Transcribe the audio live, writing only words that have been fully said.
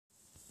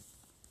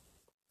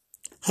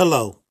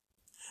Hello,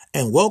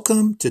 and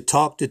welcome to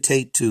Talk to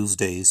Tate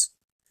Tuesdays.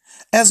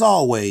 As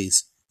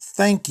always,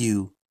 thank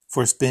you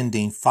for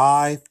spending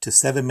 5 to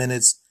 7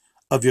 minutes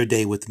of your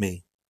day with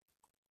me.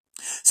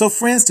 So,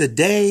 friends,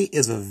 today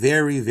is a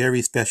very,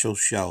 very special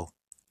show.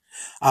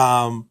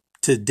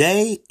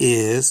 Today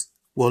is,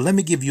 let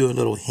me give you a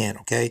little hint,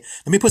 okay?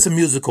 Let me put some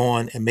music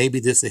on, and maybe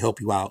this will help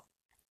you out.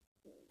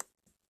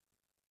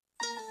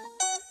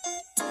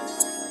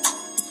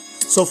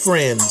 So,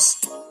 friends,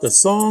 the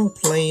song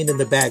playing in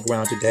the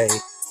background today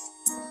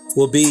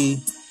will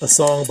be a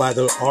song by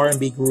the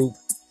R&B group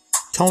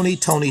Tony.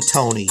 And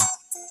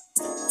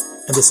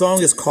the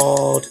song is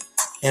called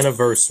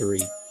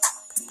Anniversary.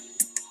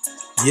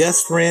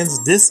 Yes,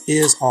 friends, this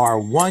is our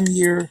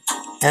 1-year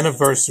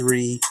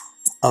anniversary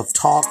of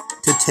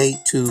Talk to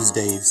Tate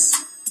Tuesdays.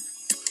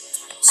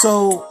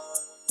 So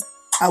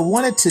I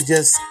wanted to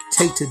just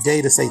take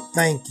today to say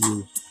thank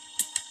you.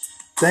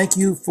 Thank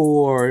you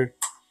for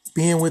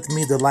being with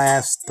me the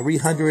last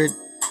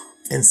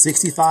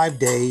 365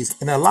 days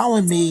and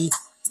allowing me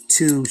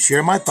to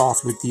share my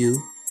thoughts with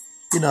you.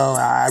 You know,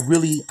 I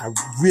really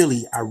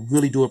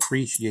do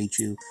appreciate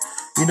you.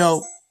 You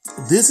know,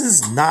 this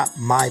is not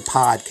my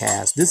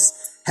podcast. This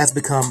has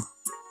become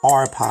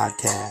our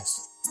podcast.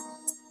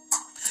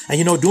 And,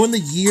 you know, during the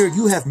year,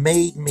 you have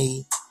made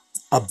me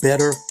a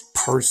better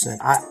person.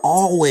 I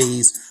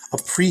always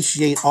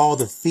appreciate all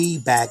the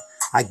feedback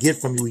I get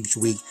from you each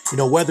week. You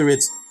know, whether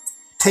it's,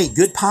 Tate,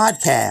 good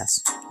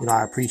podcast. You know,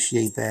 I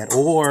appreciate that.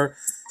 Or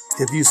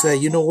if you say,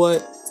 you know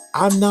what,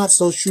 I'm not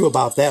so sure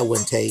about that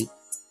one, Tate,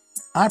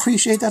 I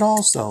appreciate that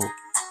also.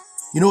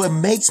 You know, it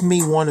makes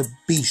me want to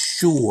be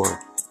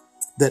sure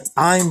that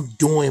I'm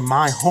doing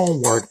my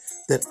homework,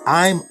 that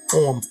I'm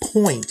on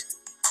point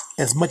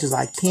as much as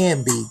I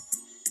can be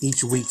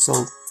each week.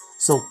 So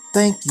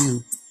thank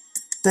you.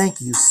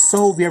 Thank you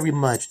so very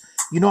much.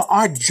 You know,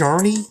 our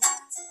journey,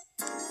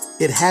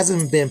 it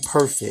hasn't been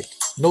perfect.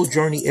 No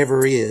journey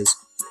ever is.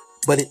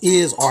 But it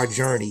is our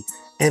journey.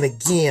 And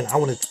again, I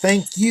want to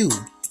thank you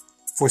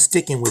for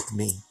sticking with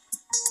me.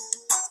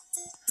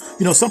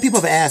 You know, some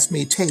people have asked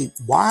me, Tate,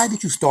 why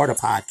did you start a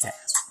podcast?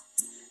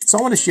 So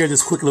I want to share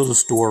this quick little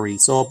story.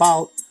 So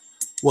a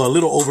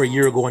little over a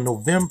year ago in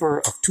November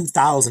of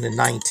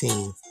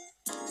 2019,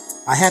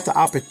 I had the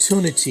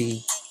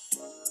opportunity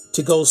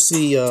to go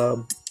see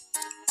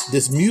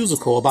this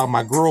musical about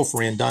my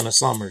girlfriend, Donna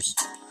Summers.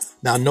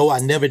 Now, no, I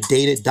never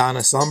dated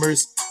Donna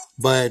Summers,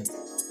 but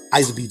I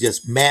used to be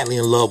just madly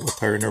in love with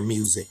her and her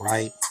music,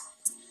 right?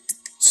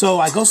 So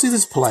I go see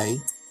this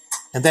play,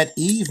 and that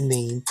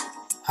evening,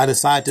 I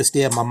decided to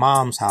stay at my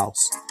mom's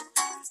house.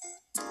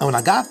 And when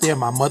I got there,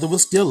 my mother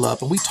was still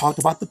up, and we talked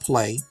about the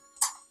play,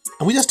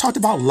 and we just talked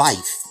about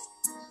life.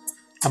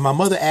 And my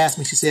mother asked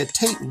me, she said,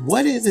 Tate,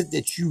 what is it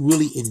that you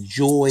really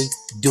enjoy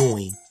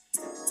doing?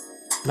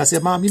 And I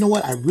said, Mom, you know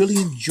what? I really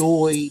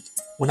enjoyed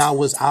when I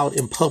was out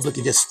in public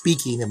and just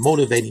speaking and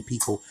motivating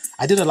people.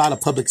 I did a lot of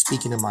public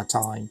speaking in my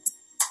time.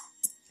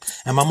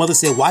 And my mother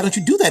said, why don't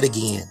you do that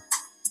again?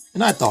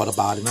 And I thought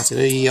about it and I said,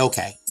 hey,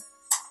 okay.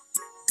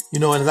 You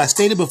know, and as I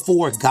stated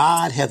before,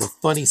 God has a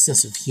funny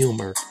sense of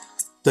humor.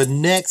 The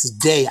next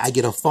day I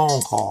get a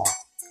phone call.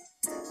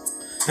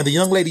 And the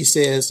young lady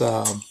says,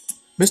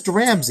 Mr.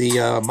 Ramsey,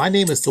 my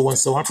name is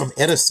so-and-so. I'm from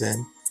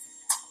Edison.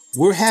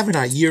 We're having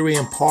our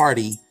year-end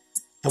party.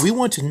 And we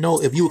want to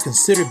know if you would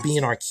consider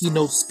being our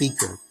keynote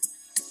speaker.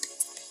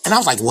 And I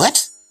was like,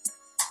 what?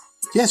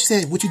 Yeah, she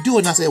said, would you do it?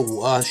 And I said,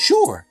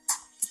 sure.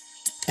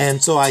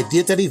 And so I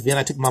did that event.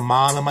 I took my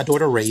mom and my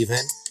daughter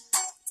Raven.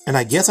 And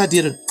I guess I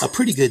did a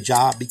pretty good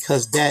job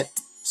because that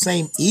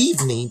same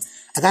evening,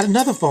 I got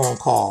another phone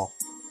call.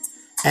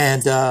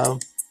 And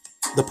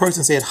the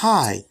person said,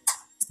 hi,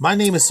 my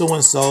name is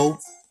so-and-so.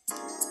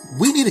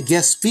 We need a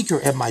guest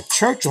speaker at my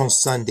church on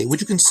Sunday. Would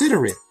you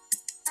consider it?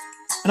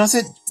 And I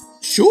said,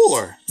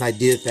 sure. And I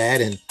did that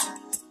and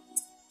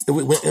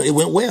it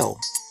went well.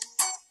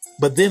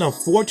 But then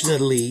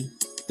unfortunately,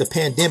 the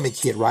pandemic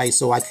hit, right?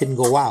 So I couldn't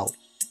go out.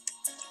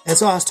 And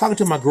so I was talking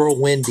to my girl,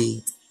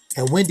 Wendy,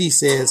 and Wendy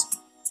says,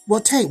 well,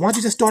 Tate, why don't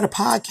you just start a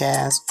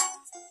podcast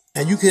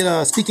and you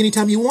could speak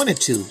anytime you wanted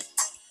to.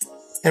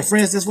 And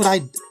friends, that's what I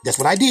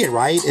did,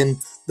 right?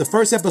 And the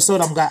first episode,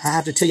 I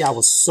have to tell you, I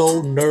was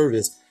so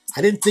nervous.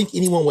 I didn't think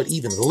anyone would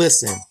even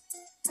listen.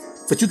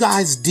 But you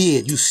guys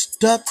did. You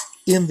stuck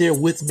in there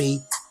with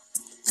me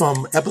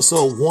from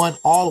episode 1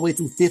 all the way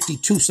through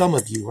 52, some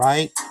of you,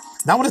 right?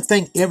 And I want to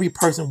thank every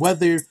person,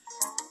 whether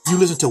you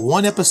listen to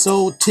 1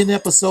 episode, 10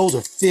 episodes,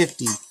 or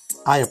 50.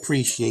 I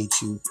appreciate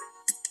you.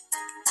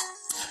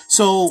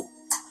 So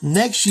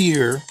next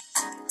year,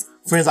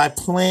 friends, I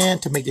plan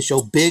to make the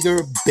show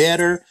bigger,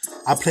 better.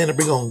 I plan to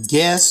bring on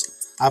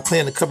guests. I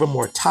plan to cover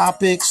more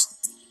topics.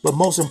 But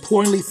most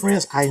importantly,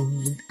 friends, I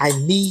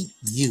need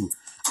you.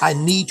 I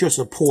need your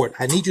support.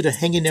 I need you to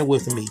hang in there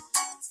with me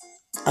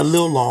a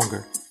little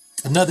longer.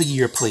 Another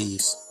year,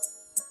 please.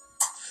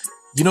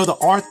 You know, the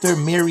author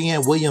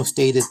Marianne Williams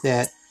stated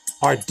that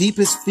our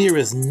deepest fear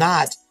is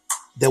not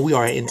that we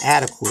are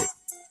inadequate.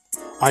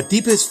 Our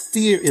deepest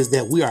fear is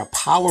that we are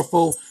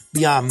powerful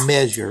beyond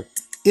measure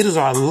It is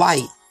our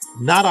light,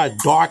 not our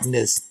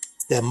darkness,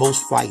 that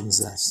most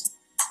frightens us.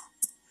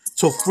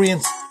 So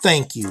friends,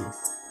 thank you.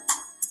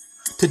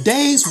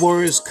 Today's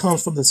words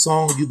comes from the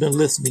song you've been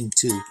listening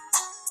to,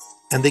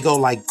 and they go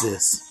like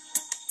this.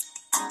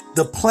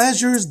 The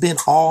pleasure's been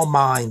all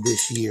mine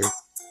this year.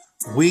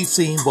 We've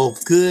seen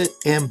both good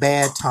and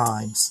bad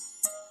times.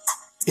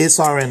 It's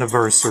our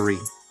anniversary.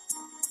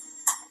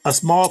 A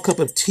small cup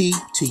of tea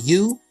to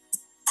you,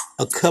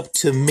 a cup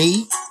to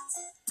me.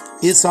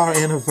 It's our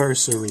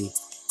anniversary.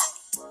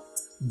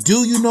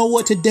 Do you know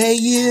what today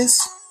is?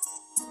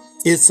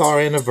 It's our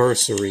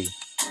anniversary.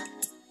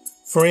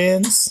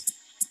 Friends,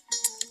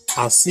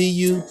 I'll see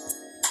you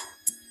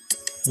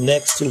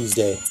next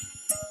Tuesday.